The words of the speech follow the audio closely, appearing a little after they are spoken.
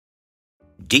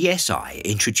DSI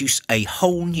introduced a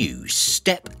whole new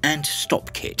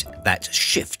Step&Stop kit that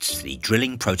shifts the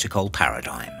drilling protocol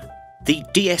paradigm. The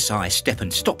DSI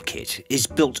Step&Stop kit is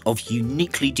built of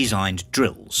uniquely designed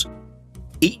drills.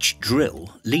 Each drill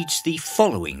leads the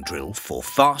following drill for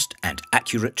fast and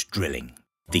accurate drilling.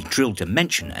 The drill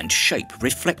dimension and shape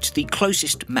reflect the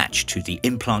closest match to the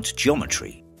implant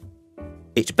geometry.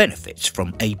 It benefits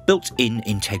from a built-in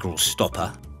integral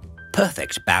stopper,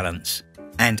 perfect balance,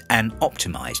 and an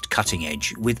optimized cutting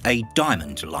edge with a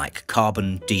diamond-like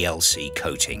carbon DLC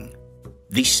coating.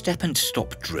 The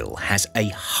Step&Stop drill has a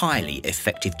highly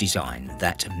effective design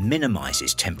that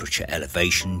minimizes temperature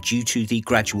elevation due to the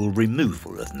gradual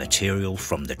removal of material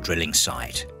from the drilling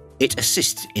site. It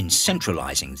assists in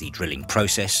centralizing the drilling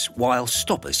process while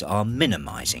stoppers are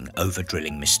minimizing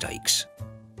over-drilling mistakes.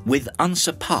 With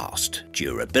unsurpassed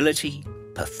durability,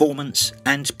 performance,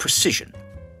 and precision,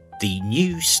 the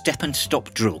new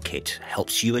Step&Stop drill kit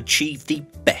helps you achieve the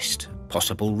best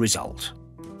possible result.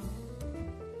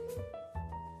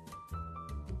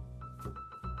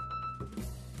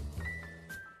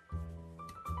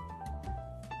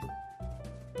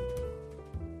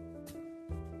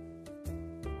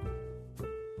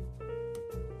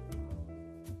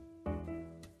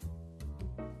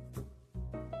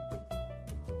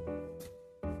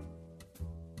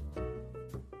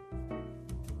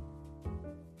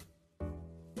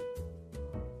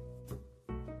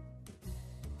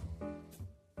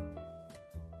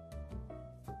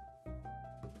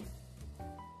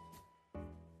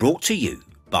 Brought to you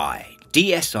by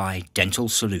DSI Dental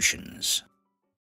Solutions.